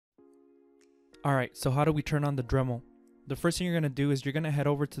Alright, so how do we turn on the Dremel? The first thing you're going to do is you're going to head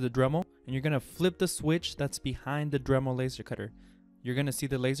over to the Dremel and you're going to flip the switch that's behind the Dremel laser cutter. You're going to see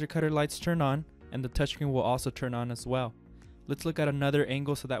the laser cutter lights turn on and the touchscreen will also turn on as well. Let's look at another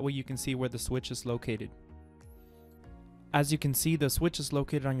angle so that way you can see where the switch is located. As you can see, the switch is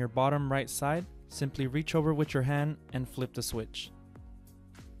located on your bottom right side. Simply reach over with your hand and flip the switch.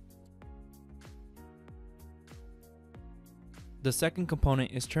 The second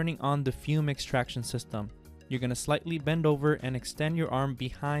component is turning on the fume extraction system. You're going to slightly bend over and extend your arm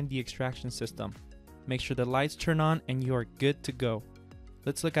behind the extraction system. Make sure the lights turn on and you are good to go.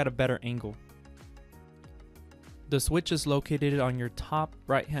 Let's look at a better angle. The switch is located on your top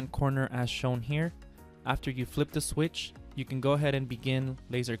right hand corner as shown here. After you flip the switch, you can go ahead and begin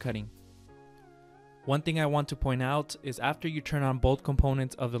laser cutting. One thing I want to point out is after you turn on both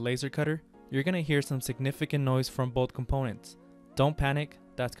components of the laser cutter, you're going to hear some significant noise from both components. Don't panic,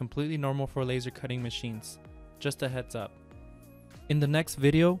 that's completely normal for laser cutting machines. Just a heads up. In the next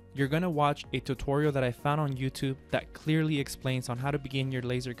video, you're going to watch a tutorial that I found on YouTube that clearly explains on how to begin your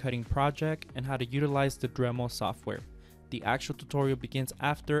laser cutting project and how to utilize the Dremel software. The actual tutorial begins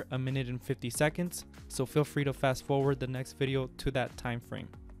after 1 minute and 50 seconds, so feel free to fast forward the next video to that time frame.